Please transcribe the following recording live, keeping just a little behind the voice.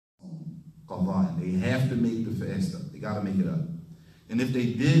qada'an. They have to make the fast up. They got to make it up. And if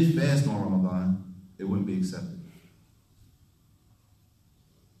they did fast on Ramadan, it wouldn't be accepted.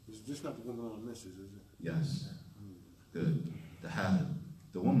 It's just not the woman on misses, is it? Yes. Good. The habit.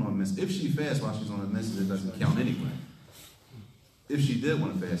 The woman on miss. If she fasts while she's on a misses, it doesn't count anyway. If she did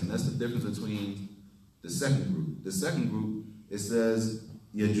want to fast, and that's the difference between the second group. The second group, it says,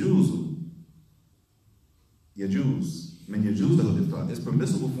 yajuzu. Yajuz. Min yajuz lahu al-iftar. It's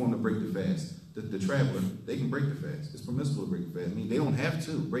permissible for them to break the fast. The traveler, they can break the fast. It's permissible to break the fast. I mean, they don't have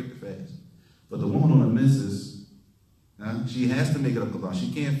to break the fast. But the woman on a missus, she has to make it up qada.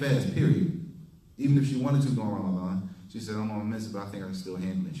 She can't fast, period. Even if she wanted to during Ramadan, she said, I'm on a missus, but I think I can still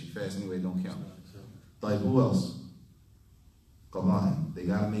handle it. She fasts anyway, it don't count. Like, who else? Qada. They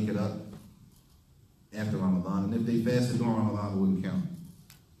got to make it up after Ramadan. And if they fasted during Ramadan, it wouldn't count.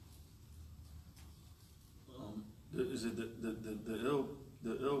 Is it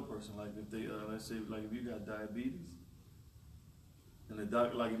the ill person, like if they let's say like if you got diabetes and the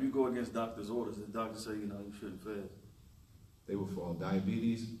doc, like if you go against doctor's orders, the doctor say you shouldn't fast. They will fall.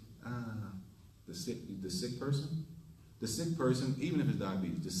 Diabetes, the sick person, even if it's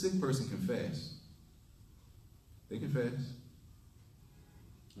diabetes, the sick person can fast. They can fast.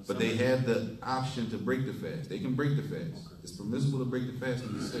 But they have the option to break the fast. They can break the fast. Okay. It's permissible to break the fast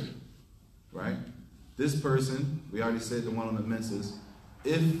when you're sick. Right? This person, we already said the one on the menses,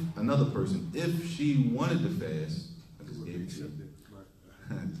 if another person, if she wanted to fast, I just gave it to you.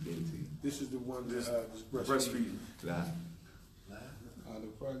 I just gave it to you. This is the one that's breastfeeding. La. The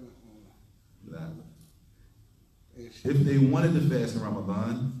pregnant La. If they wanted to fast in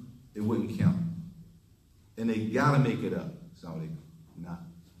Ramadan, it wouldn't count. And they gotta make it up. So they not.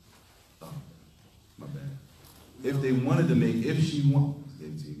 Oh, my bad. If they wanted to make, if she wanted, give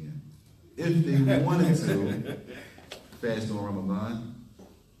it to you again. If they wanted to fast on Ramadan,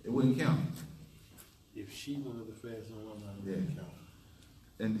 it wouldn't count. If she wanted to fast on Ramadan, it wouldn't count.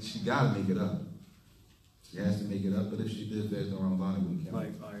 And she gotta make it up. She has to make it up, but if she did fast on Ramadan, it wouldn't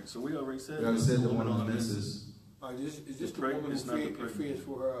count. All right, so we already said. We already said the one on the menses. Is this the woman who fears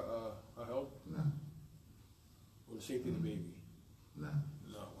for her health? No. Or the safety of the baby? No.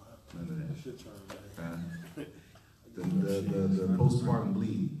 No. None of that. That's your turn, man. The postpartum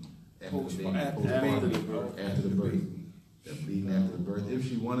bleeding. After the birth. That bleeding after the birth. If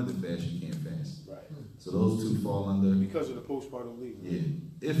she wanted to fast, she can't fast. Right. So those two fall under. Because of the postpartum bleeding.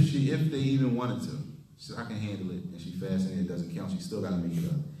 Yeah. If they even wanted to, she said, I can handle it, and she fasting, it doesn't count. She still got to make it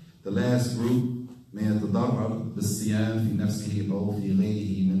up. The last group, the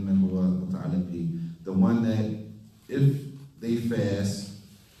one that if they fast,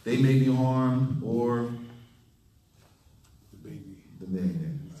 they may be harmed or the baby.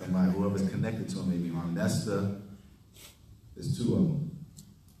 Somebody, whoever's connected to him may be harmed. There's two of them.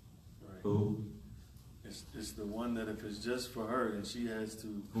 Right. Who? It's the one that if it's just for her, then she has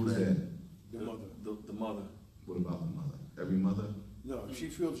to. Who's that? The mother. The mother. What about the mother? Every mother? No, if she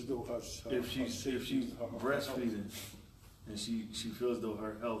feels as though if she's breastfeeding and she feels as though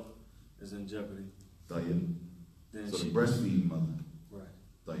her health is in jeopardy. Then so the breastfeeding mother.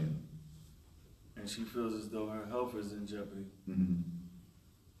 Right. And she feels as though her health is in jeopardy. Mm-hmm.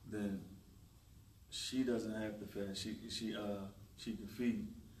 Then she doesn't have to fast. She can feed.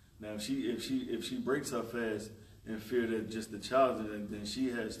 Now if she breaks her fast in fear that just the child, then she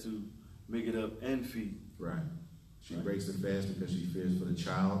has to make it up and feed. Right. She breaks the fast because she fears for the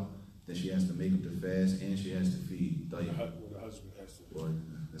child. Then she has to make up the fast and she has to feed. The husband has to. Or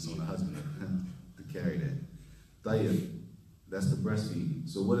it's on the husband to carry that. That's the breastfeeding.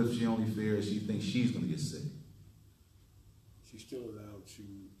 So what if she only fears she thinks she's going to get sick? She's still allowed to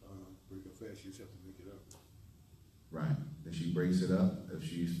break her fast. She just has to make it up. Right. Then she breaks it up. If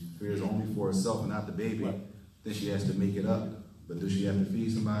she fears only for herself and not the baby, then she has to make it up. But does she have to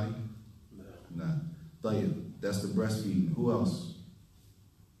feed somebody? No. That's the breastfeeding. Who else?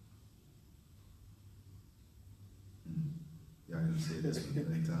 Y'all gonna say this one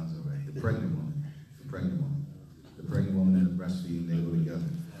many times already. The pregnant woman. The pregnant woman and the breastfeeding, they go together.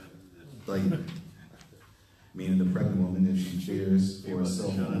 Meaning the pregnant woman, if she fears for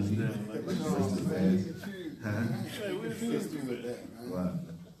herself only, the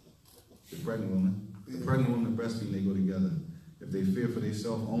pregnant woman and breastfeeding, they go together. If they fear for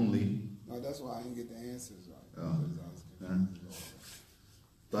themselves only. No, that's why I didn't get the answers right.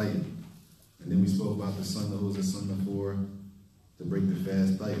 And then we spoke about the sunnah, who's the sunnah for to break the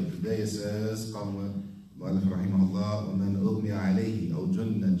fast. Today it says, وَمَنْ أُغْمِيَ عَلَيْهِ أَوْ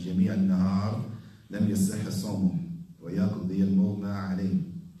جُنَّ جَمِيعَ النَّهَارِ لَمْ يَصِحَّ صَوْمُهُ وَيَقْضِيَ الْمُغْمَى عَلَيْهِ.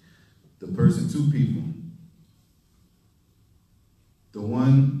 The person, two people. The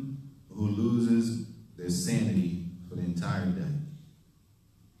one who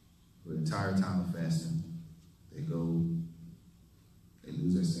fasting. They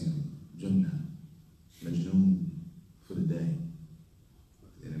lose their sanity. Junnah, Majnoon, for the day.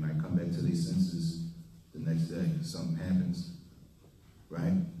 And they might come back to their senses the next day. Something happens,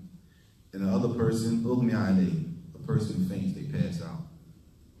 right? And the other person, Ughmi alayh, a person faints, they pass out.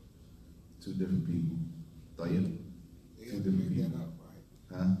 Two different people. Tayyib? They Two had to different make people. that up,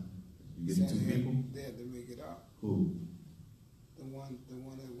 right? Huh? You get two people? They had to make it up. Who? The one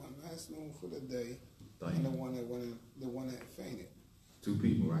that went Masnoon for the day, Tayyib. and the one that fainted. Two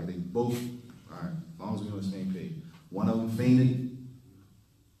people, right? They both, all right, as long as we're on the same page. One of them fainted,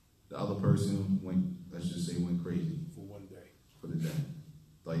 the other person went, let's just say went crazy. For one day. For the day.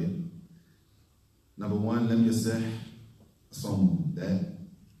 Tayyib. Number one, let me say, that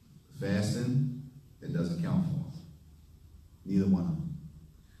fasting, it doesn't count for them. Neither one of them.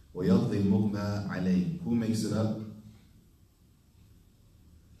 وَيَقْضِي الْمُغْمَى عَلَيْهِ. Who makes it up?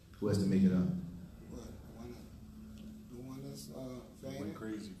 Who has to make it up? What? The one that's fainted? Went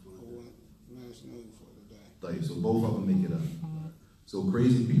crazy for Or it. went Masnoon for the day? Tayyib. So both of them make it up. So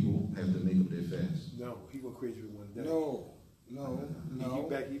crazy people have to make up their fast. No, he went crazy for one day. No. He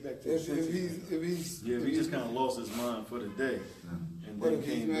back to the If senses. He just kind of lost his mind for the day. And but then if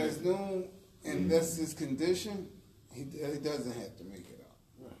he's came back. Masnoon and that's his condition, he doesn't have to make it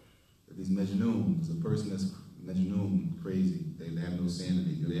up. If he's Majnoon, it's a person that's Majnoon, crazy, they have no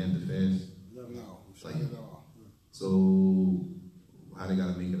sanity, do they have to fast? No, Like- not at all. So, how they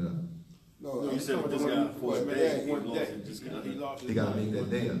gotta make it up? No, You said with this guy for a One day, day. he One lost day. it. Just kinda- He lost They his gotta mind. make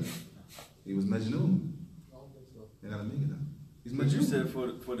that day up. He was Majnoon. They gotta make it up. He's But you Majnoon. said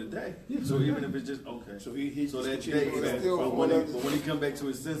for the day. Yeah, So for the even day. if it's just okay. So he So that continued day, to It's fast. still but when he come back to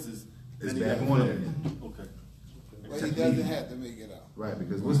his senses, It's then he back got on fast. again. Okay. but he doesn't have to make it up. Right,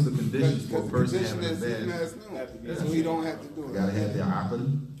 because what's the conditions for a Because the person condition having a is he's fast? Masnoon, so he don't have to do They it. gotta have their aql,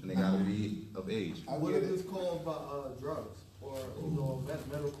 and they gotta be of age. I What get if it. it's caused by drugs or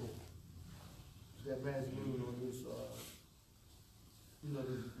medical? That man's immune on this, He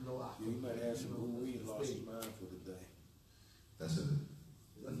might have some weed and lost his mind for the day. That's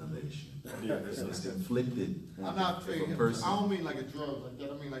another issue. Yeah, that's It's inflicted. I'm not if a saying, person. I don't mean like a drug like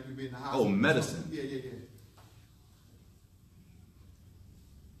that. I mean like you be in the hospital. Oh, medicine. Yeah.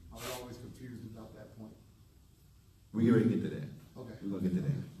 I was always confused about that point. We get ready to get to that. Okay. We're gonna get to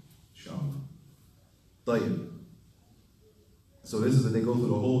that. Inshallah. Tayyib. So this is that they go through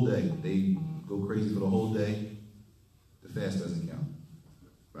the whole day. They go crazy for the whole day. The fast doesn't count.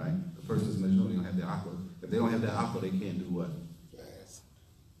 Right? The person is Majnun, they don't have their aql. If they don't have their aql, they can't do what? Fast.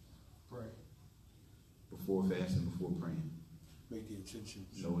 Pray. Before fasting, before praying. Make the intention.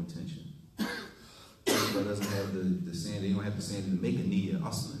 No intention. That doesn't have the sanity, they don't have the sanity to make a niyyah,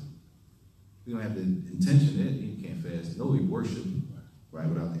 aslan. You don't have the intention, then you can't fast. No, we worship, right,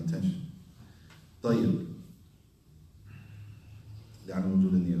 without the intention. Tayyib.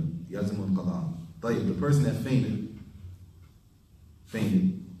 Tayyib, the person that fainted,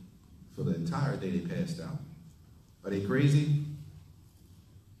 for the entire day they passed out. Are they crazy?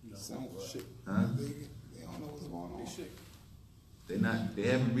 Somewhat. Sick. Huh? They don't know what's going on. They sick. They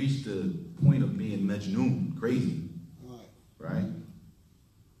haven't reached the point of being majnoon, crazy, Right. right?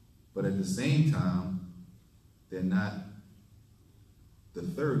 But at the same time, they're not the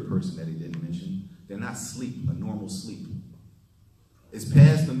third person that he didn't mention. They're not sleep, a normal sleep. It's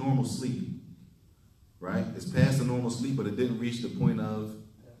past the normal sleep, right? It's past the normal sleep, but it didn't reach the point of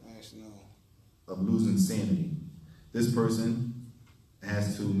losing sanity. This person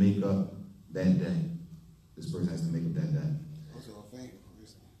has to make up that day. This person has to make up that day. Also a faint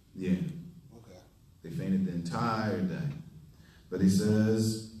person. Yeah. Okay. They fainted the entire day. But he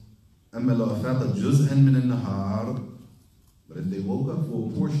says, أَمَّا لَوْ أَفَاقَ جُزْءًا مِنَ النَّهَارِ. But if they woke up for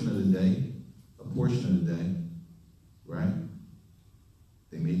a portion of the day, right?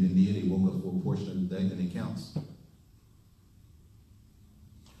 They made the niyyah, they woke up for a portion of the day, then it counts.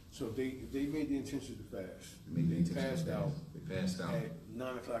 So if they made the intention to fast. They made the intention to Passed fast. out. They passed out. At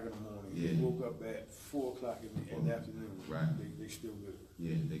 9 o'clock in the morning. Yeah. They woke up at 4 o'clock in the afternoon. Right. They still good.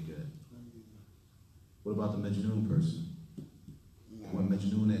 Yeah, they good. What about the Majnoon person? No. Went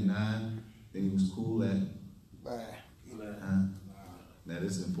Majnoon at 9, then he was cool at, Bye. Now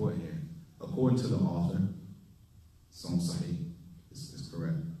this is important here. According to the author, some say it's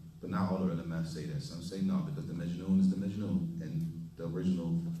correct. But not all the ulama say that. Some say no, because the Majnoon is the Majnoon. And the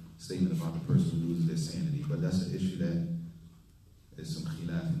original statement about the person who loses their sanity. But that's an issue that is some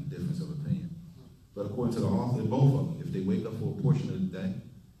khilaf and difference of opinion. But according to the author, both of them, if they wake up for a portion of the day,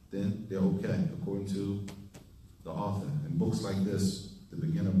 then they're okay, according to the author. And books like this, the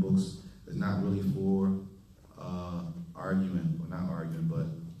beginner books, is not really for arguing, or not arguing, but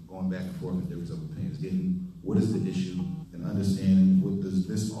going back and forth with difference of opinion.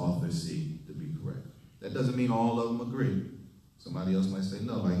 That doesn't mean all of them agree. Somebody else might say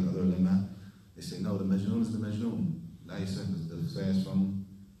no, like other than that. They say no, the Majnun is the Majnun. Now you said the fast from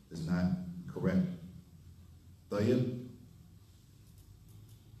is not correct. طيب.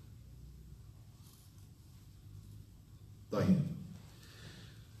 طيب.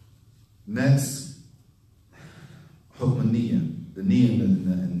 Next, حكم النية. The niyyah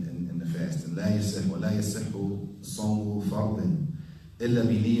in the fasting. لا يصح ولا يصح صوم فرض إلا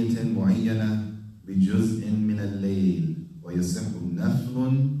بنية معينة بجزء من الليل ويصح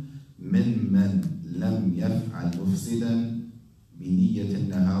نفل من لم يفعل مفسدا بنية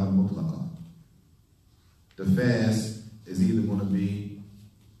النهار المطلقة. The fast is either going to be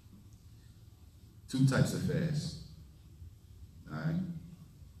two types of fast. Alright?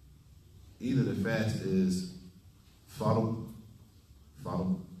 Either the fast is fard.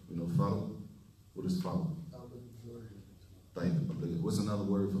 You know fard? What is fard? What's another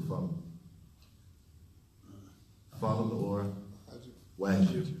word for fard? Fard or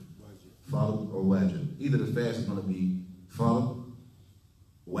wajib. Fard or wajib. Either the fast is going to be fard,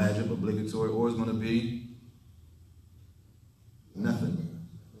 wajib, obligatory, or it's going to be nothing.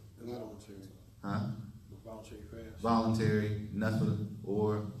 Voluntary. Huh? Voluntary fast. Voluntary, nothing,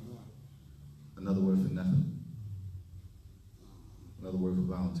 or another word for nothing. Another word for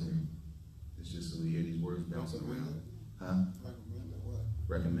voluntary. It's just so we hear these words bouncing around. Huh? Recommended what?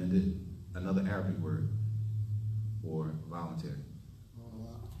 Recommended. Another Arabic word for voluntary.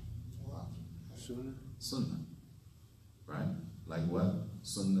 Sunnah. Sunnah. Right? Like what?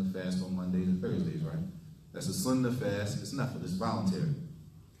 Sunnah fast on Mondays and Thursdays, right? That's a sunnah fast. It's nothing. It's voluntary.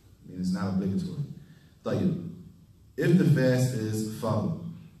 I mean, it's not obligatory. طيب. If the fast is fard,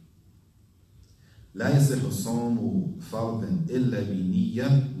 لا يصح الصوم فرضا إلا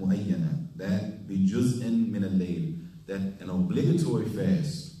بنية معينة. That بجزء من الليل. That an obligatory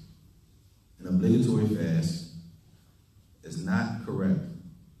fast is not correct.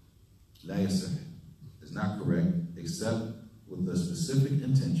 لا يصح. It's not correct except with the specific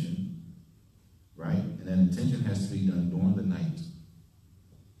intention, right? And that intention has to be done during the night.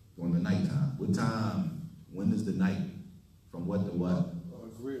 During the nighttime. What time? When is the night? From what to what?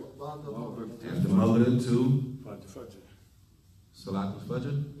 After Maghrib to Salat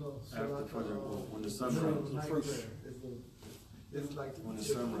al-Fajr? After Fajr, when the sun rises. It's like When the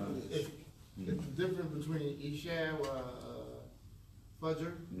sun rises. It's the difference between Isha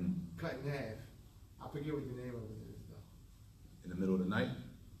Fajr, cut in half. I forget what the name of it is though. In the middle of the night?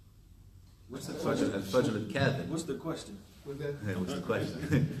 What's the Fajr al-Kadhib. What's the question? Was that? Hey, what's the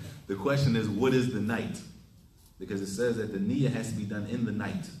question? The question is, what is the night? Because it says that the niyyah has to be done in the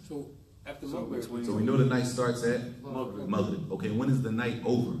night. So after So Maghrib, between- So we know the night starts at Maghrib. Maghrib. Okay, when is the night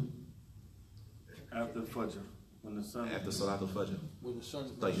over? After Fajr, when the sun. After Salat al-Fajr. when the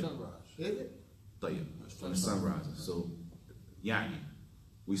sunrise. Is it? طيب. When the sun rises. So, yani,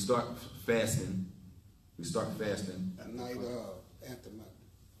 we start fasting. At night after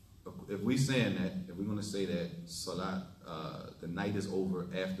Maghrib. If we saying that, if we're going to say that Salat, the night is over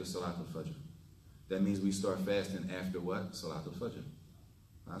after Salat al-Fajr, that means we start fasting after what? Salat al-Fajr.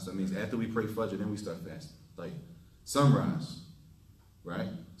 So it means after we pray Fajr, then we start fasting. Like sunrise, right?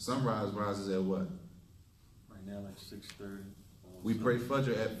 Sunrise rises at what? Right now, like 6:30. We pray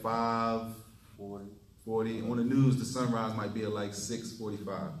Fajr at 5:40. 40. On the news, the sunrise might be at like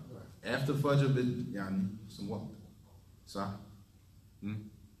 6:45. After Fajr, yani, some what? So, no.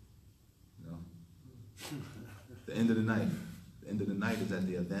 The end of the night. The end of the night is at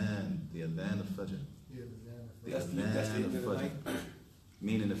the adhan of Fajr. Yeah, The That's the adhan end of of the Fajr. night.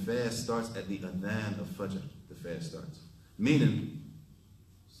 Meaning the fast starts at the adhan of Fajr. The fast starts. Meaning,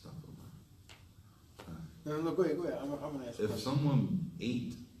 stop. No, go ahead. I'm gonna ask you a If question. someone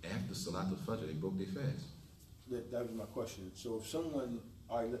ate after Salat al-Fajr, they broke their fast. That was my question. So if someone,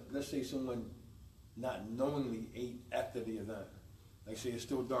 all right, let's say someone not knowingly ate after the adhan. Like say it's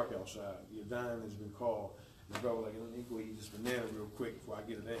still dark outside. The adhan has been called. The brother like, let me go eat this banana real quick before I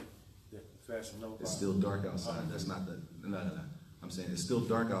get it in. That fast and no problem. It's still dark outside. That's not the, no. I'm saying it's still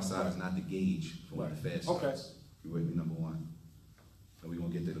dark outside. It's not the gauge for when the fast starts. Okay. You with me, number one? And we're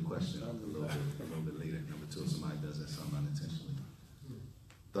going to get to the question a little bit later. Number two, if somebody does that something unintentionally.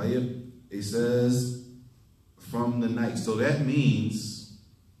 Tayyib, it says from the night. So that means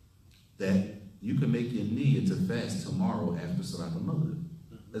that you can make your niyyah to fast tomorrow after Salat al-Maghrib,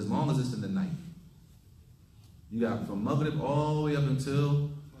 as long as it's in the night. You got from Maghrib all the way up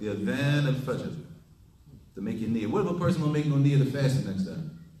until the adhan of Fajr to make your niyyah. What if a person don't make no niyyah to fast the next day?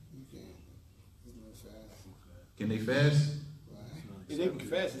 You can't. You can fast. Can they fast? Right. If they can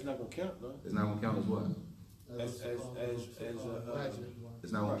fast, it's not gonna count though. It's not going to count as what? As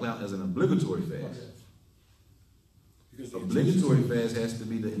It's not going to count as an obligatory fast. Because the Obligatory fast has to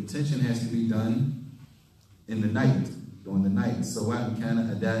be, the intention has to be done in the night, during the night. So what kind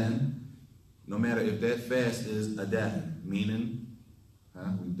of adayan, no matter if that fast is adayan, meaning we're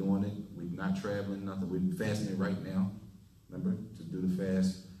doing it, we're not traveling, nothing, we're fasting it right now. Remember, to do the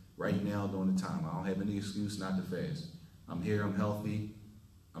fast right now during the time. I don't have any excuse not to fast. I'm here, I'm healthy,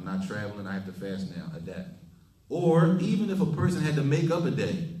 I'm not traveling, I have to fast now, adayan. Or even if a person had to make up a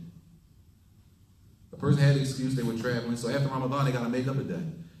day, a person had an excuse, they were traveling, so after Ramadan they got to make up a day.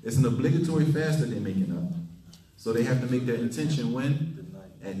 It's an obligatory fast that they're making up. So they have to make their intention when?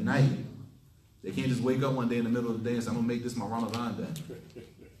 At night. They can't just wake up one day in the middle of the day and say, I'm going to make this my Ramadan day.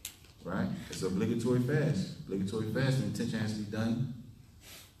 Right? It's an obligatory fast. Obligatory fast, the intention has to be done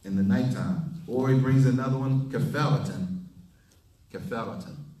in the nighttime. Or he brings another one, kafaratan.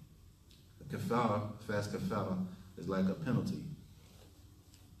 Kafaratan. A kafara, fast kafara, is like a penalty.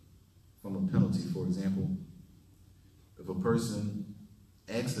 From a penalty, for example, if a person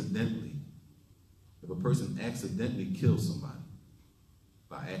accidentally kills somebody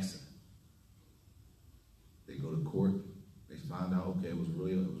by accident, they go to court, they find out, okay, it was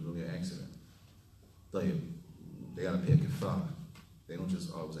really an accident. They gotta pay a kafara. They don't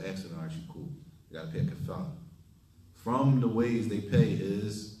just, oh, it was an accident, all right, you cool. They gotta pay a kafara. From the ways they pay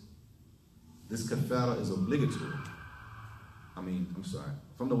is, this kafara is obligatory.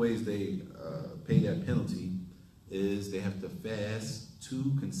 From the ways they pay that penalty is they have to fast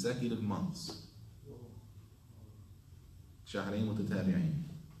 2 consecutive months. Shahrain mutatabi'in.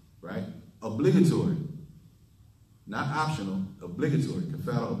 Right? Obligatory. Not optional, obligatory.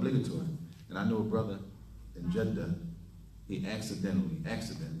 Kafara obligatory. And I know a brother in Jeddah, he accidentally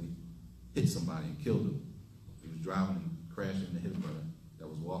hit somebody and killed him. He was driving and crashed into his brother that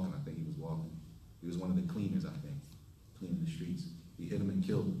was walking. I think he was walking. He was one of the cleaners, I think, cleaning the streets. He hit him and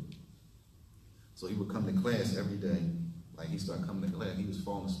killed him. So he would come to class every day. Like he started coming to class. He was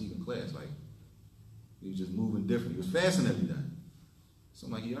falling asleep in class. Like he was just moving different. He was fasting every day. So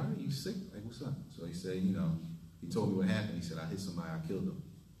I'm like, you all right? You sick? Like, what's up? So he said, he told me what happened. He said, I hit somebody, I killed him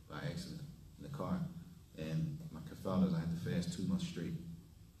by accident in the car. And my kafara is I had to fast 2 months straight.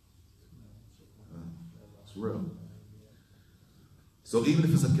 It's real. So even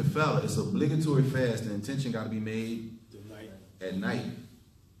if it's a kafara, it's obligatory fast. The intention got to be made at night,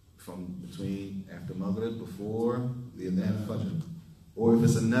 from between after Maghrib, before the Adhan Fajr. Or if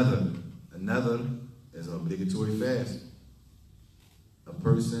it's another is an obligatory fast. A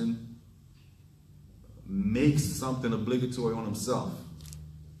person makes something obligatory on himself.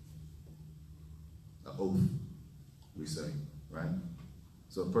 An oath, we say, right?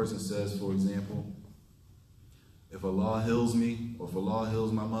 So a person says, for example, if Allah heals me, or if Allah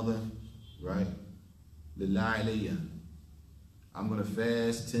heals my mother, right? Lillahi alayya. I'm going to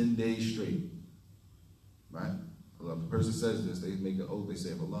fast 10 days straight. Right? The person says this, they make an oath, they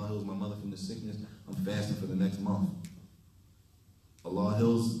say, if Allah heals my mother from the sickness, I'm fasting for the next month. Allah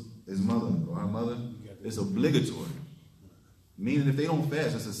heals his mother or her mother, it's obligatory. Meaning if they don't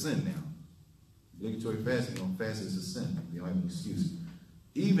fast, it's a sin now. Obligatory fasting, don't fast is a sin. You don't have an excuse.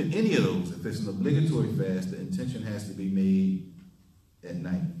 Even any of those, if it's an obligatory fast, the intention has to be made at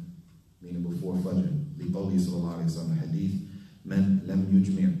night. Meaning before Fajr. The Qawli sallallahu alayhi wa sallam hadith, من لم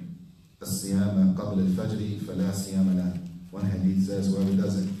يجمع الصيام قبل الفجر فلا صيام له. One hadith says, whoever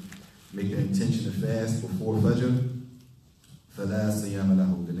doesn't make the intention to fast before Fajr, فلا صيام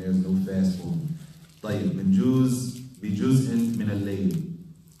له, then there's no fast for him. طيب من بجزء من الليل.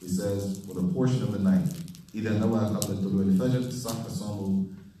 He says, with a portion of the night. إذا نوى قبل طلوع الفجر صح صومه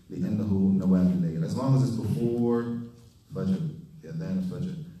لأنه نوى الليل. As long as it's before Fajr, the Adhan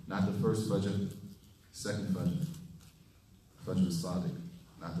Fajr, not the first Fajr, second Fajr. Fajr al-Sadiq,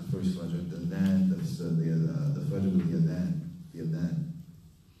 not the first Fajr, the Fajr with the Adhan.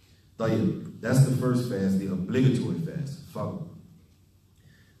 Tayyib, that's the first fast, the obligatory fast, Fajr.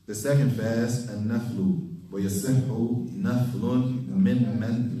 The second fast, an-naflu, وَيَصِحُّ نَفْلٌ مِّن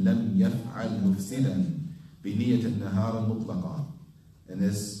لَمْ يَفْعَلْ مُفْسِدًا بِنِيَّةِ النَّهَارِ مُطْلَقًا. And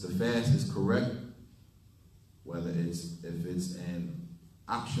the fast is correct, whether if it's an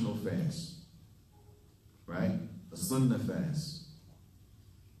optional fast, right? A sunnah fast,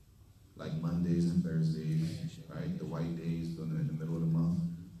 like Mondays and Thursdays, right? The white days in the middle of the month.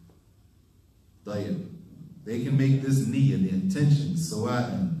 They can make this niyyah, the intention,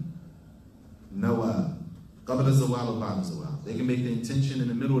 sawa'an, nawa, qabla zawal or ba'da zawal. They can make the intention in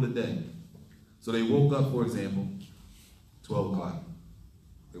the middle of the day. So they woke up, for example, 12 o'clock.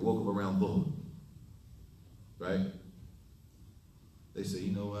 They woke up around dhuhr, right? They say,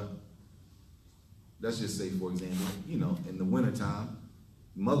 you know what? Let's just say, for example, in the wintertime,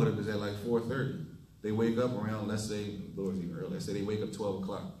 Maghrib is at like 4:30. They wake up around, let's say, Lord's even early. Let's say they wake up 12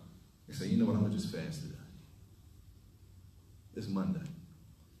 o'clock. They say, you know what, I'm going to just fast today. It's Monday.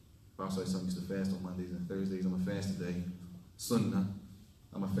 Prophet used to fast on Mondays and Thursdays. I'm going to fast today. Sunnah.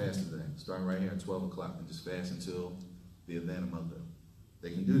 I'm going to fast today. Starting right here at 12 o'clock and just fast until the Adhan of Maghrib. They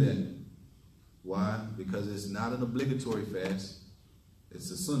can do that. Why? Because it's not an obligatory fast.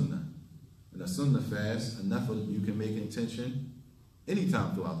 It's a sunnah. And a sunnah fast, enough of you can make intention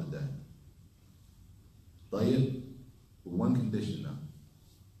anytime throughout the day. Tayyib, with one condition now.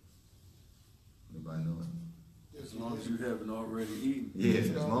 Anybody know it? As long as you haven't already eaten. Yeah, as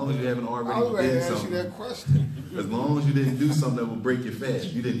long as you haven't I was already ready to did ask you something. that question. As long as you didn't do something that would break your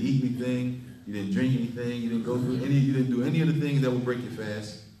fast. You didn't eat anything, you didn't drink anything, you didn't you didn't do any of the things that would break your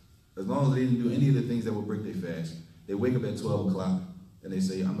fast. As long as they didn't do any of the things that would break their fast. They wake up at 12 o'clock and they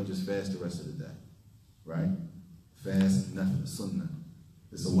say, I'm going to just fast the rest of the day. Right? Fast, nothing, sunnah.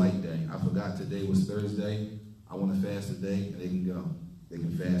 It's a white day. I forgot today was Thursday. I want to fast today, and they can go. They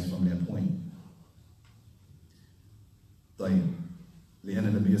can fast from that point. طيب. لأن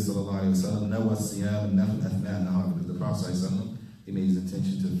النبي صلى الله عليه وسلم نوى الصيام النفل أثناء النهار, because the Prophet صلى الله عليه وسلم, he made his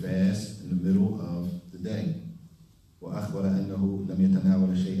intention to fast in the middle of the day. وأخبر أنه لم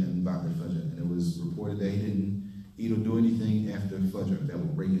يتناول شيئا بعد الفجر, and it was reported that he didn't eat or do anything after Fajr that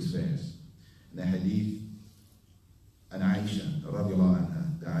would break his fast. In the hadith, عن عائشة رضي الله عنها,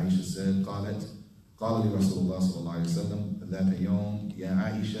 Aisha said, قال لي رسول الله صلى الله عليه وسلم ذات يوم يا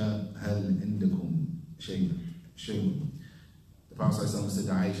عائشة هل عندكم شيء. The Prophet ﷺ said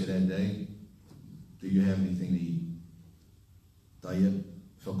to Aisha that day, do you have anything to eat? طيب.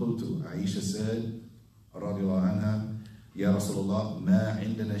 فقلت, Aisha said, رضي الله عنها, يا رسول الله ما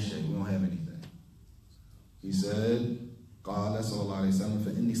عندنا شيء. We don't have anything. He said, قال صلى الله عليه وسلم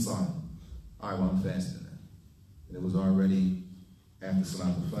فإني صائم. All right, well, I'm fasting then. And it was already after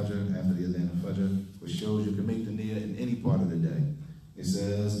Salat al-Fajr, after the Adhan al-Fajr, which shows you can make the niyyah in any part of the day. It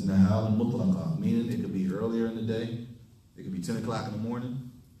says, Nahal mutlaqa, meaning it could be earlier in the day, it could be 10 o'clock in the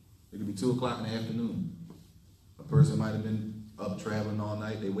morning, it could be 2 o'clock in the afternoon. A person might have been up traveling all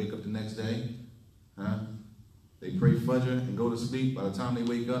night, they wake up the next day, they pray Fajr and go to sleep. By the time they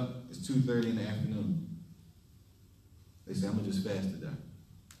wake up, it's 2:30 in the afternoon. They say, I'm going to just fast today.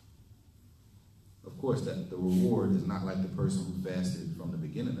 Of course, that the reward is not like the person who fasted from the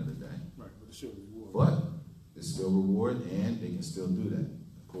beginning of the day. Right, but it's still reward. But it's still reward, and they can still do that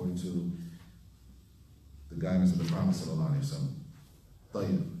according to the guidance of the Prophet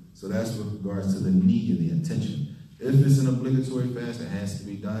ﷺ. So that's with regards to the niyyah, the intention. If it's an obligatory fast, it has to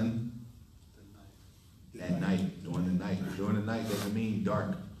be done at night, during the night. During the night doesn't mean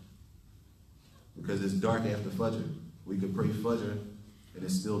dark, because it's dark after Fajr. We could pray Fajr, and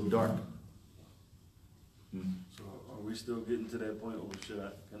it's still dark. So are we still getting to that point, or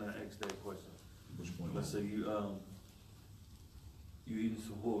can I ask that question? Which point? Let's say you eating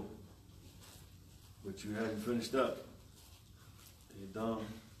suhoor, but you haven't finished up. You're done.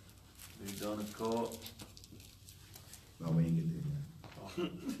 You're done a call. No, we ain't get there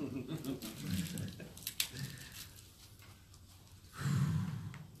yet.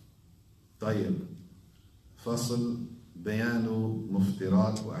 طيب. فصل بيان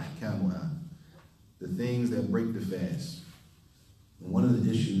مفطرات وأحكامها. The things that break the fast. And one of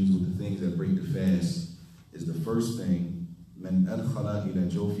the issues with the things that break the fast is the first thing, من أدخل إلى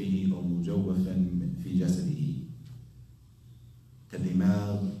جوفه أو مجوفا في جسده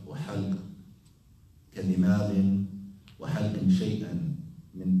كدماغ وحلق شيئا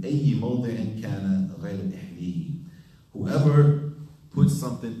من أي موضع كان غير إحليه. Whoever puts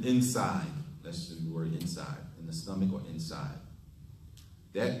something inside, let's use the word inside, in the stomach or inside,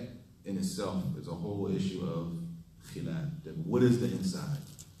 that in itself is a whole issue of khilaf. What is the inside?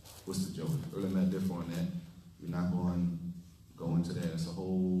 What's the joke? We're going to differ on that. We're not going to go into that. It's a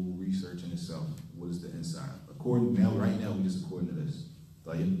whole research in itself. What is the inside? Right now, we're just according to this.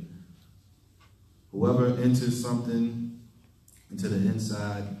 Whoever enters something into the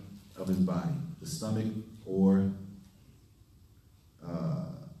inside of his body, the stomach or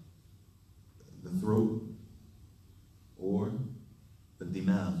the throat or the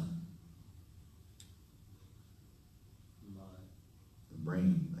dimag, the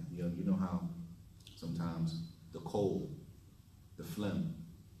brain. Like, you know how sometimes the cold, the phlegm,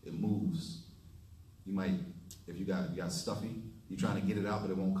 it moves. You might, if you got stuffy, you're trying to get it out,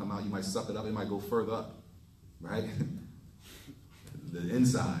 but it won't come out. You might suck it up. It might go further up, right? The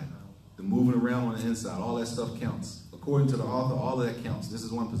inside, the moving around on the inside, all that stuff counts. According to the author, all of that counts. This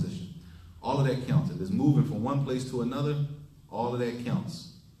is one position. All of that counts. If it's moving from one place to another, all of that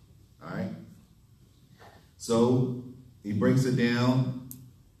counts. All right? So he breaks it down.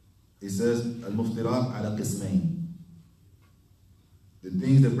 It says, Al-Mukhtasaraat ala qismayn. The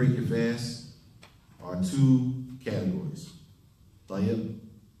things that break your fast are two categories. طيب.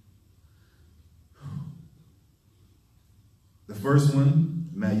 The first one,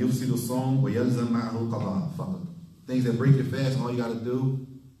 ما يفسد الصوم ويلزم معه قضاء فقط. Things that break your fast, and all you got to do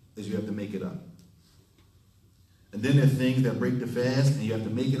is you have to make it up. And then there are things that break the fast, and you have to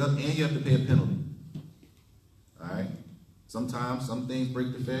make it up, and you have to pay a penalty. All right? Sometimes some things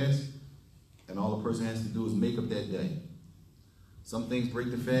break the fast, and all a person has to do is make up that day. Some things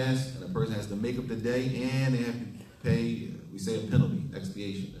break the fast, and a person has to make up the day, and they have to pay, we say a penalty,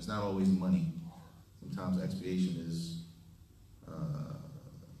 expiation. It's not always money. Sometimes expiation is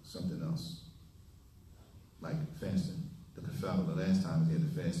something else, like fasting. The kafara, the last time we had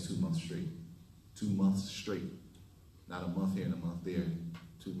to fast 2 months straight. 2 months straight. Not a month here and a month there,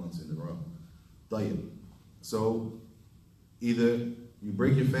 2 months in a row. So either you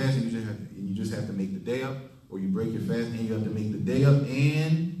break your fast and you just have to make the day up, or you break your fast and you have to make the day up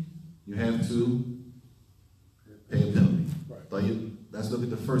and you have to pay a penalty. Right. Let's look at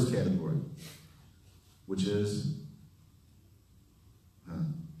the first category, which is,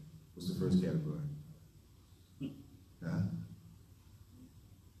 what's the first category?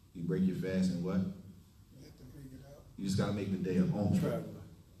 You break your fast and what? You have to make it out. You just got to make the day up only.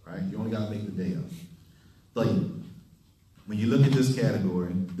 Right? You only got to make the day up. When you look at this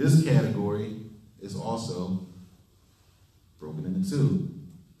category is also broken into two.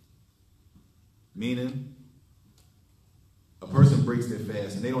 Meaning, a person breaks their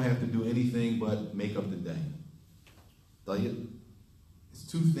fast and they don't have to do anything but make up the day. It's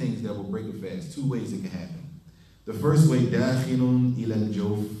two things that will break a fast, two ways it can happen. The first way, داخل إلى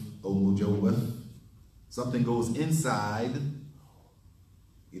الجوف أو مجوف. Something goes inside,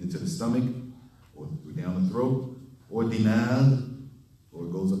 either to the stomach or down the throat, or dimag, or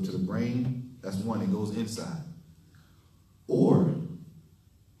it goes up to the brain. That's one, it goes inside. Or,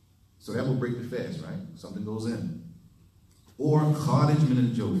 so that will break the fast, right? Something goes in. Or kharij min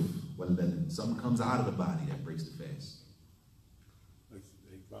al-jawf wal badan. Something comes out of the body that breaks the fast. Like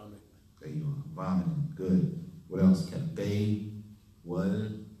they vomit. There you are, vomiting. Good. What else? Kafay, what?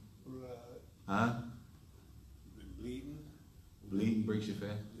 Blood. Huh? Bleeding. Bleeding breaks your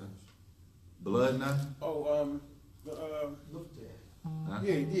fast. Yes. Blood now? Oh, Look there. Huh?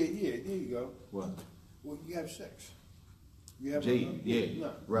 yeah, there you go. What? Well, you have sex. You have J, yeah,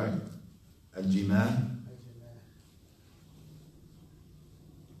 no. right. Al-jima.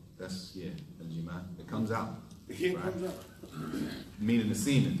 That's, yeah, al-jima. It comes out. It Right. comes out. Meaning the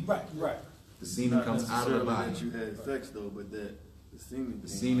semen. Right. The semen Not comes out of the necessarily body. that you had sex though, but that the semen. The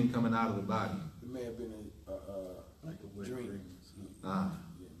came semen out coming out of the body. It may have been like a wet dream. dream. Ah,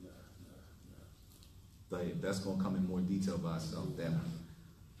 Yeah, that's going to come in more detail by itself.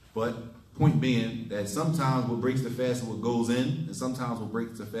 But point being that sometimes what breaks the fast is what goes in, and sometimes what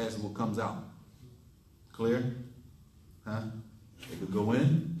breaks the fast is what comes out. Clear? Huh? It could go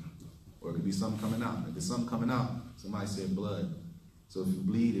in, or it could be something coming out. If there's something coming out, somebody said blood. So if you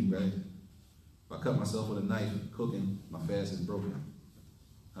bleed it, right? If I cut myself with a knife cooking, my fast is broken.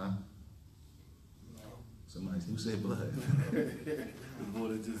 Huh? Somebody, who said blood? The boy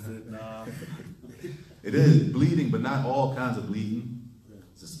that just said nah. It is bleeding, but not all kinds of bleeding.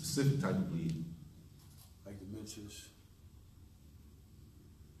 It's a specific type of bleeding. like the menses.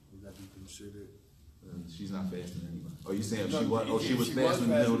 Would that be considered? She's not fasting anyway. Oh, you saying No, she was fasting in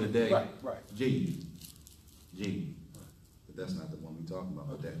the middle of the day? Right. G. But that's not the one we're talking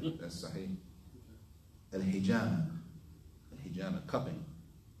about. But that's Sahih. Al-Hijama. Al-Hijama, cupping.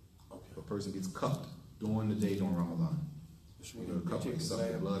 Okay. If a person gets cupped during the day during Ramadan. This You one, know, a couple, take suck the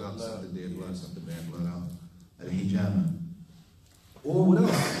the bad blood out, suck the dead blood, yeah. suck the bad blood out. Al-Hijama. Or what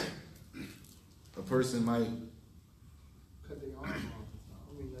else? A person might, Cut their arm off.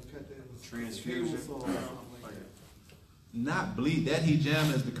 I mean, like cut their Transfusion. cable saw or something like that. not bleed. That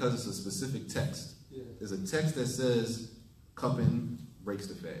hijama is because it's a specific text. Yeah. There's a text that says cupping breaks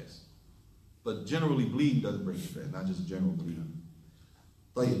the fast. But generally bleeding doesn't break the fast, not just general bleeding.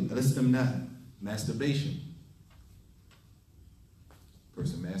 Al-istimna, masturbation.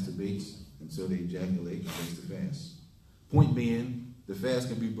 Person masturbates until they ejaculate, breaks the fast. Point being, the fast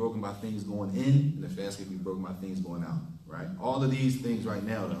can be broken by things going in, and the fast can be broken by things going out, right? All of these things right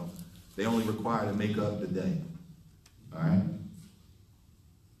now, though, they only require to make up the day. All right?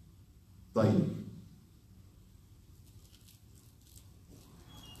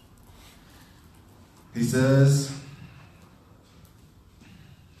 He says,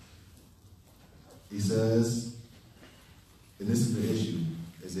 and this is the issue,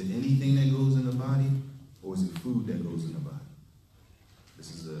 is it anything that goes in the body, or is it food that goes in the body?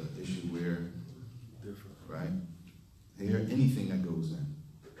 This is an issue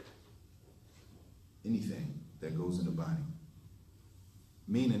anything that goes in the body.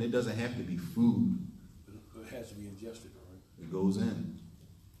 Meaning it doesn't have to be food. It has to be ingested, all right? It goes in.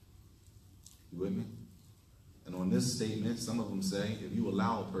 You with me? And on this statement, some of them say, if you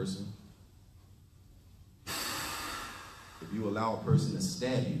allow a person to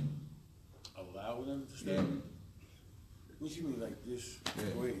stab you. Allow them to stab you? What you mean, like this? Yeah.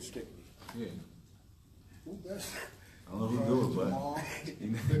 Go ahead and stick me. Yeah. Ooh, that's... I don't know who do it,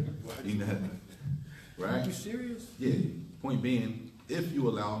 but you know, right? Are you serious? Yeah. Point being, if you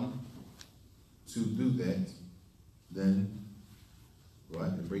allow them to do that, then right,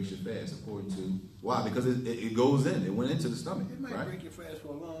 it breaks your fast according to why? Because it goes in. It went into the stomach. It might right? break your fast for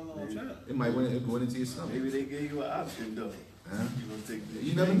a long, long Maybe. time. It might went into your stomach. Maybe they gave you an option though. Huh? You gonna take this?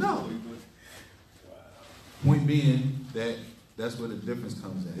 You never know. Point being that that's where the difference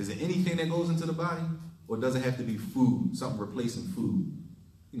comes in. Is it anything that goes into the body, or does it have to be food, something replacing food?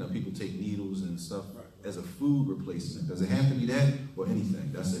 You know, people take needles and stuff as a food replacement. Does it have to be that or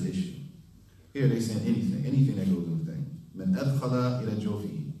anything? That's an issue. Here they saying anything that goes in the thing. من أدخل إلى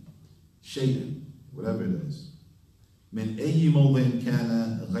جوفه شيئا, whatever it is. من أي موضع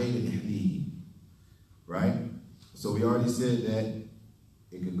كان غير إحليه. Right? So we already said that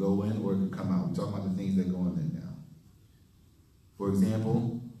it could go in or it could come out. We're talking about the things that go in there now. For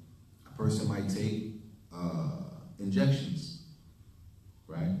example, a person might take injections,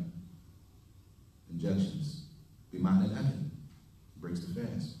 right? Injections. Bima'na al-akl. Breaks the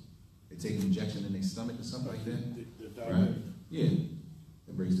fast. They take an injection in their stomach or something like that. Right? Yeah.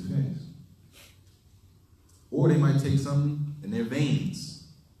 It breaks the fast. Or they might take something in their veins.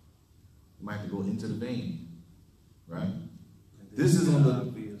 It might have to go into the vein. Right? This is on the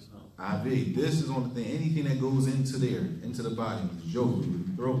IV. This is on the thing. Anything that goes into there, into the body, the joke,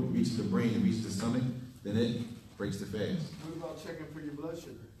 the throat, reaches the brain, and reaches the stomach, then it breaks the fast. What about checking for your blood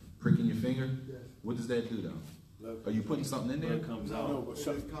sugar? Pricking your finger? Yes. What does that do though? Are you putting something in there? Blood comes No, out. but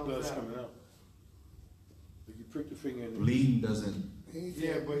something It comes blood's out. coming out. If you prick your finger in the... Bleeding doesn't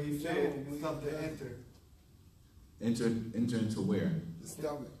Yeah, but he said something enter. enter into where? The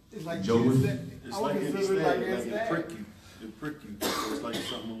stomach. It's like Joe getting was- stabbed. It's I would like consider it it like like getting it prick stabbed. you. It prick you. So it's like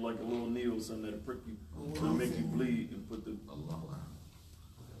something like a little needle, something that'll prick you to make you bleed and put the. Allah.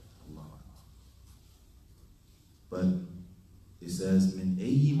 But it says min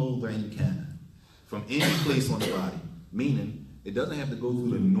ayyi mawdi'in kana, from any place on the body, meaning it doesn't have to go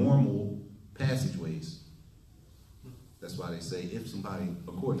through the normal passageways. That's why they say if somebody,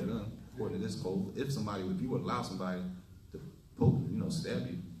 according to this code, if you would allow somebody to poke, stab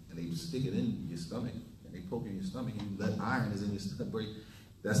you, and they stick it in your stomach, and they poke in your stomach, and you let iron is in your stomach break,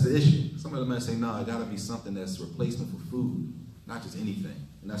 that's the issue. Some of them might say, no, it gotta be something that's replacement for food, not just anything.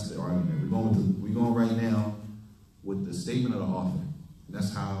 And that's the argument. We're going right now with the statement of the author. And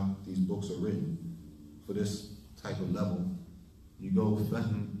that's how these books are written. For this type of level, you go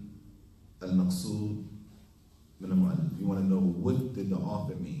fahm al-maqsood min al-mu'allif. You want to know, what did the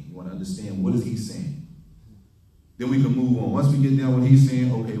author mean? You want to understand, what is he saying? Then we can move on. Once we get down what he's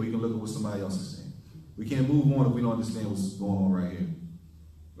saying, okay, we can look at what somebody else is saying. We can't move on if we don't understand what's going on right here.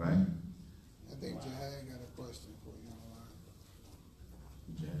 Right? I think Jahad got a question for you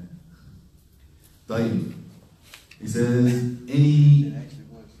online. Tayyib. He says,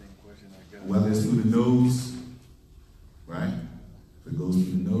 whether it's through the nose, right? If it goes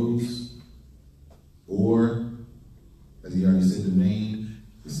through the nose, or, as he already said, the vein,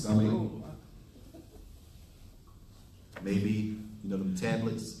 the stomach, maybe, them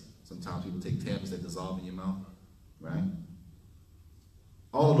tablets. Sometimes people take tablets that dissolve in your mouth, right?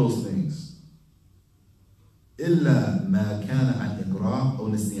 All of those things. إِلَّا مَا كَانَ عَنْ إِقْرَاءٍ أَوْ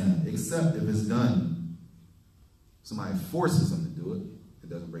نِسْيَانٍ, except if it's done. Somebody forces them to do it, it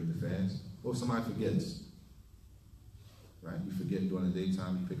doesn't break the fast. Or if somebody forgets. Right? You forget during the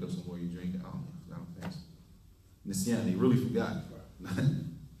daytime, you pick up some more, you drink it. Oh, I don't fast. Nisyan, they really forgot.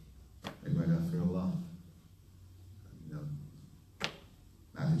 Everybody got to feel Allah.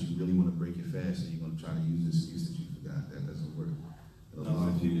 Not that you really want to break your fast and you're going to try to use this excuse that you forgot. That doesn't work.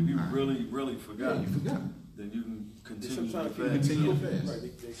 No, if you really forgot, yeah, you forgot. then you can continue Sometimes to people fast. Continue to fast.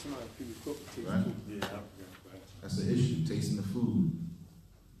 Right, sometimes people cook and taste Right. food. Yeah. That's the issue. Tasting the food.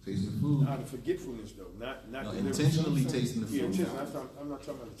 Tasting the food. Out of forgetfulness, though, not No, deliberate. intentionally tasting the Yeah, food. intentional. I'm not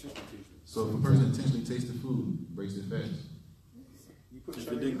talking about intentional tasting. So if a person intentionally tastes the food, breaks their fast. You put If it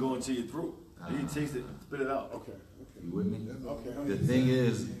something didn't in- go into your throat, you didn't taste it, spit it out. Okay. You with me? Okay. The thing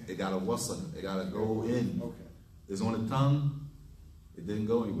is, it got to wasl. It got to go in. Okay. It's on the tongue. It didn't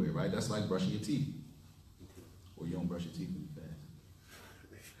go anywhere, right? That's like brushing your teeth. Or you don't brush your teeth when you fast.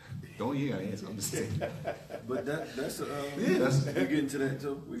 Don't you gotta answer? I'm just saying. But that's Yeah, that's we get into that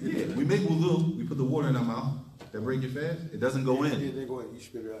too. we make wudu. We put the water in our mouth. That break your fast. It doesn't go in. Yeah, they go in. You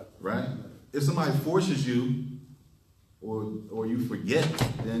spit it out. Right? If somebody forces you, or you forget,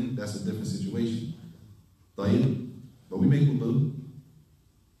 then that's a different situation. But we make wudu.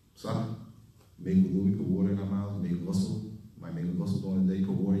 Sorry. Make wudu, we put water in our mouth, make ghusl. Might make a ghusl during the day,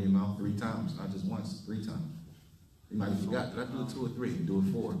 put water in your mouth 3 times, not just once, 3 times. You might have forgot, did I do it 2 or 3? Do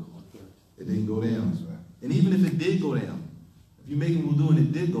it 4. It didn't go down. And even if it did go down, if you're making wudu and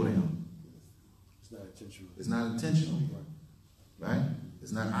it did go down, It's not intentional. it's not intentional. Right?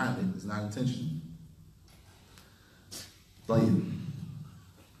 It's not island, it's not intentional. طيب.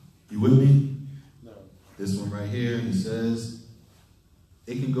 You with me? No. This one right here, he says,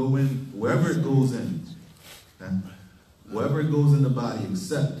 it can go in wherever it goes in. Okay? Wherever it goes in the body,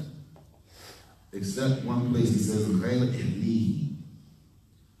 except one place, he says,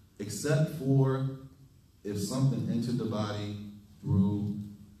 except for if something entered the body through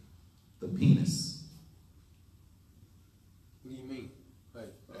the penis. What do you mean?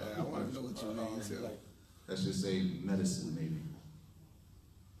 Like, I want to know what you mean. So. like, Let's just say medicine, maybe.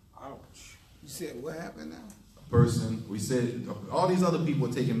 ouch. You said what happened now? A person, we said, all these other people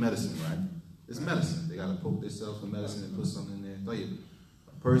are taking medicine, right? It's medicine. They got to poke themselves with medicine and put something in there. Tell you,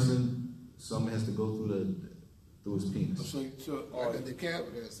 a person, someone has to go through his penis. So Like the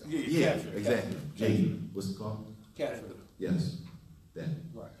catheter or something. Yeah, exactly. J. What's it called? Catheter. Yes, that.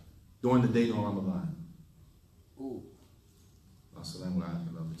 Right. During the day during Ramadan. Ooh. Assalamu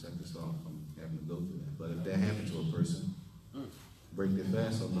alaikum. I'll protect us all from having to go through that. But if that happened to a person, break their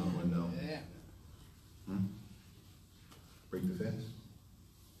fast, Allah will know. Yeah. Break the fast?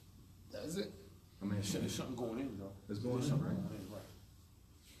 Does it? I mean, There's something going in, though. it's going There's on, something right?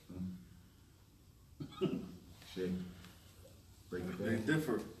 going in, right. Shit. Break the They fast?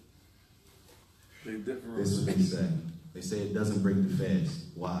 differ. They differ. This is what they say. They say it doesn't break the fast.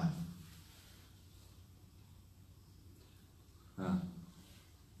 Why? Huh?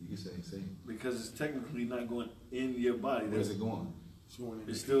 You can say. Because it's technically not going in your body. Where's it going? It's going in.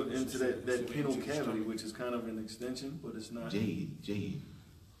 It's still into that It's penal into the cavity, stomach. which is kind of an extension, but it's not. Jade.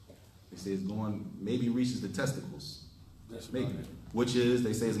 They say it's going, maybe reaches the testicles. That's about Maybe. it. Which is,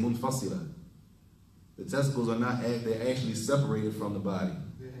 they say it's munfasila. The testicles are not, they're actually separated from the body.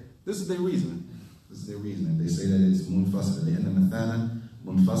 This is their reasoning. They say that it's munfasila. لأن مثانا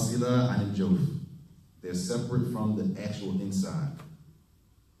منفصلة عن الجوف. They're separate from the actual inside.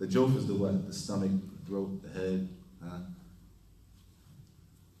 The jof is the what? The stomach, the throat, the head. Huh?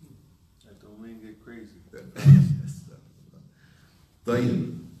 That don't mean get crazy.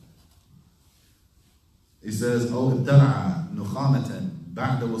 طيب. He says, أو ابتلع نخامة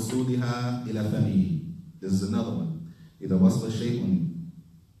بعد وصولها إلى فمه. This is another one. إذا وصل شيء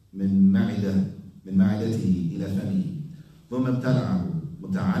من معدته إلى فمه ثم ابتلعه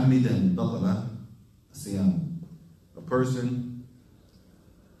متعمدا بطل الصيام. A person,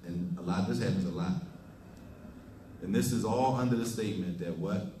 and this happens a lot, and this is all under the statement that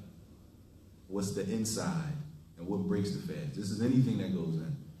what's the inside and what breaks the fast. This is anything that goes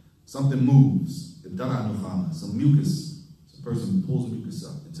in. Something moves. Some mucus. A person pulls mucus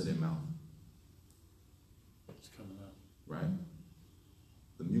up into their mouth. It's coming out. Right?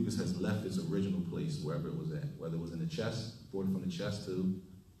 The mucus has left its original place, wherever it was at. Whether it was in the chest, brought it from the chest to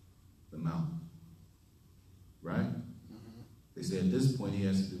the mouth. Right? They say at this point he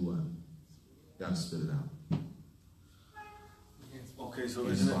has to do what? Got to spit it out. Okay, so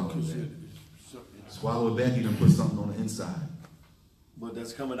Can't isn't swallow that, it back. Swallow it back, you done put something on the inside. but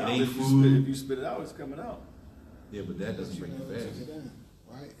that's coming It out. ain't If food. you spit it out, it's coming out. Yeah, but that doesn't break your fast.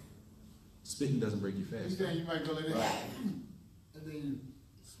 Right? Spitting doesn't break your You fast. saying you might go like that, and then you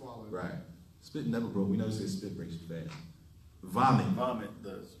swallow it. Right. Spit never broke. We never say spit breaks your fast. Vomit. Vomit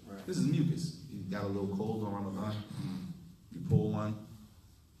does, right? This is mucus. You got a little cold on Ramadan. You pull one,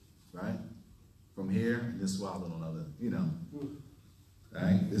 right? From here, and then swallow it on other,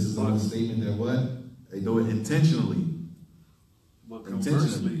 Right? This is on the statement that what? They do it intentionally. But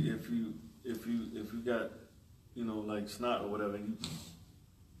Intentionally. conversely, if you got, like snot or whatever,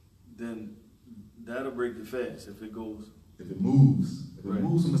 then that'll break your fast if it goes. If it moves. If it Right.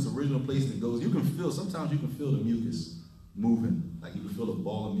 moves from its original place and it goes, sometimes you can feel the mucus moving. Like you can feel a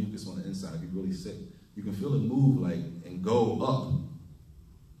ball of mucus on the inside if you're really sick. You can feel it move and go up.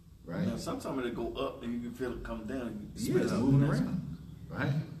 Right? Now, sometimes it'll go up and you can feel it come down. And you Yeah, spit it's it out. moving around.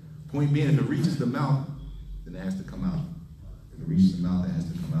 Right? Point being, if it reaches the mouth, then it has to come out. If it reaches the mouth, it has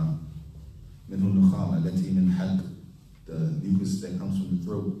to come out. منه النخامة التي من حلق, the mucus that comes from the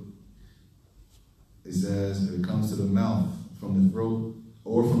throat. It says, if it comes to the mouth from the throat,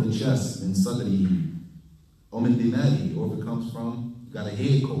 or from the chest, min sadrihi, or min dimari, or if it comes from, got a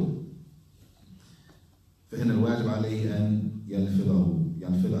head cold. فإن الواجب عليه أن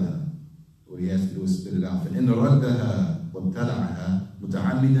ينفلها, what he has to do is spit it out. فإن ردها وابتلعها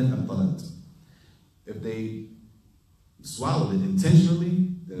متعمدا ابطلت. If they swallowed it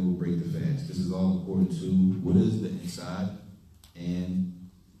intentionally, then it will break the fast. This is all according to what is the inside and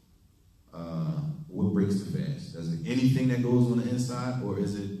what breaks the fast. Does it anything that goes on the inside, or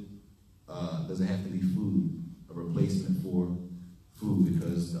is it does it have to be food, a replacement for food?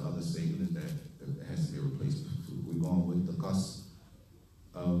 Because the other statement is that it has to be a replacement for food. We're going with the qasd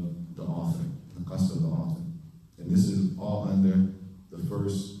of the author, and this is all under the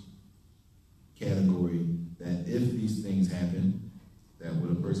first category, that if these things happen, that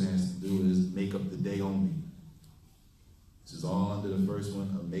what a person has to do is make up the day only. This is all under the first one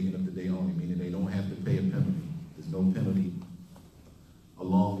of making up the day only, meaning they don't have to pay a penalty. There's no penalty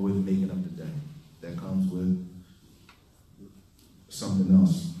along with making up the day. That comes with something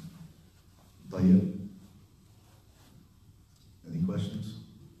else. Tayyib? Any questions?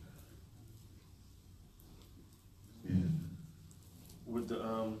 Yeah. With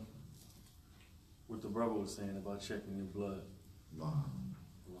the brother was saying about checking your blood. Allah.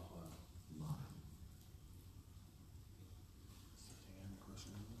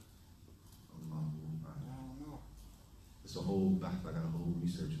 It's a whole, I got a whole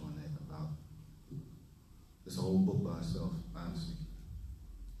research on that about, it's a whole book by itself, honestly.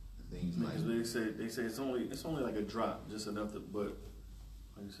 The things like, Because they say it's only like a drop, just enough to, but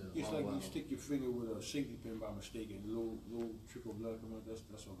like you said, It's like you stick your finger with a safety pin by mistake and little trickle blood come out.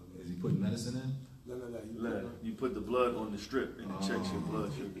 That's all it is is. he putting medicine in? No. You put the blood on the strip and it checks your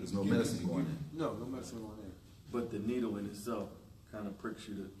blood sugar. There's no medicine going in. No medicine on there. But the needle in itself kind of pricks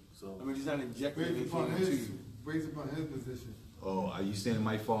you to, so. I mean, he's not injecting Based anything upon into his, you. based upon his position. Oh, are you saying it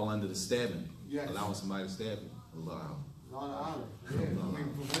might fall under the stabbing? Yes. Allowing somebody to stab you? Allah. It's on the honor. Yeah, I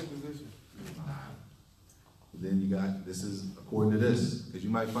mean, from his position. Then you got, this is according to this, because you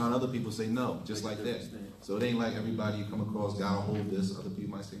might find other people say no, just like that. So it ain't like everybody you come across gotta hold this. Other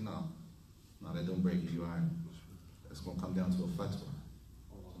people might say no. No, that don't break it. You all right. That's gonna come down to a fatwa.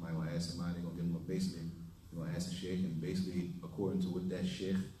 Somebody gonna ask somebody, they're gonna give them a basically, you're gonna ask the sheikh, and basically according to what that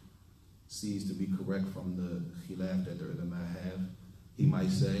sheikh sees to be correct from the khilaf that the ulama have, he might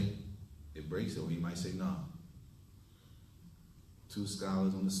say it breaks it, or he might say no. Two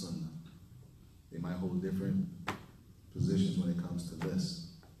scholars on the sunnah, they might hold different positions when it comes to this.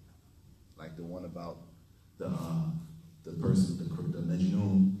 Like the one about the person, the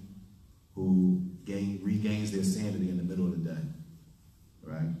majnoon, who regains their sanity in the middle of the day,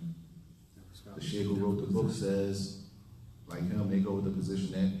 right? The sheikh who wrote the book says, like him, they go with the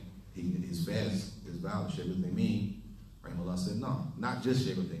position that his fast is valid. Sheikh al-Thamaraat, rahimahullah, said no, not just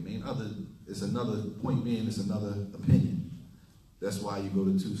Sheikh al-Thamaraat. It's another point being, it's another opinion. That's why you go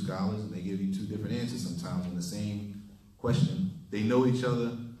to two scholars and they give you two different answers sometimes on the same question. They know each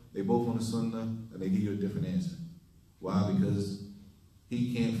other, they both on the sunnah, and they give you a different answer. Why? Because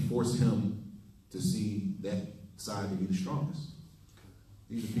he can't force him to see that side to be the strongest.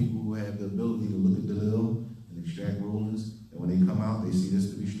 These are people who have the ability to look at the little and extract rulings, and when they come out, they see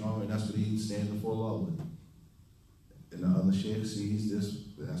this to be strong, and that's what he stands before Allah with. And the other sheikh sees this,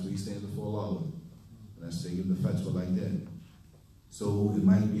 that's what he stands before Allah with. And that's they give the fatwa like that. So it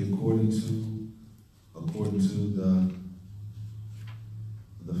might be according to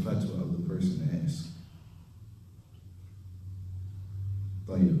the fatwa of the person that asks.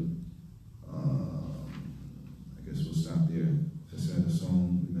 Tayyib. I guess we'll stop there.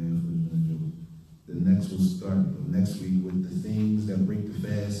 The next will start next week with the things that break the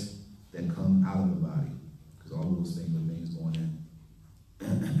fast that come out of the body. Because all those things are things going in.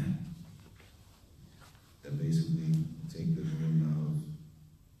 That basically take the room out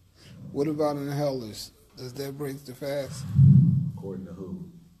of. What about inhalers? Does that break the fast? According to who?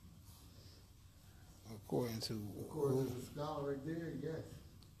 According to According to the scholar right there, yes.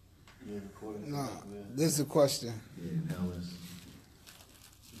 Yeah, according to no, that, yeah. this is a question. Yeah, inhalers.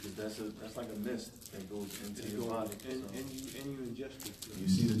 Because that's like a mist that goes into your body. And So. you ingest it. You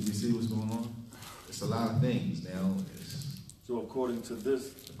see what's going on? It's a lot of things now. So according to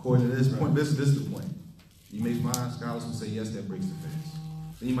this, According to this point, this is the point. You may find scholars who say yes, that breaks the fast.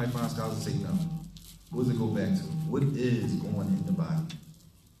 Then you might find scholars who say no. What does it go back to? What is going in the body?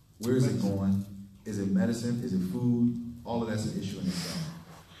 Where is it going? Is it medicine? Is it food? All of that's an issue in itself.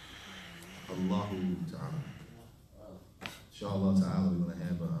 Allahu Ta'ala. Inshallah Ta'ala, we're going to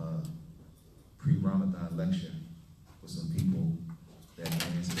have a pre-Ramadan lecture with some people that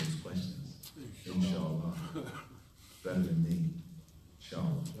can answer those questions. Inshallah. Better than me.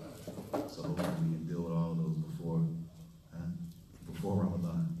 Inshallah. So hopefully we can deal with all those before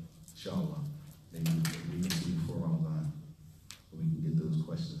Ramadan. Inshallah. Maybe we can see before Ramadan. We can get those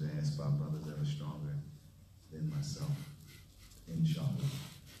questions asked by brothers that are stronger than myself. Inshallah.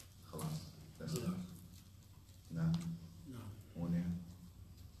 Khalas. That's it. No? No. On there?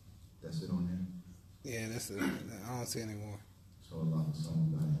 That's it on there? Yeah, that's it. I don't see any more. So Allah,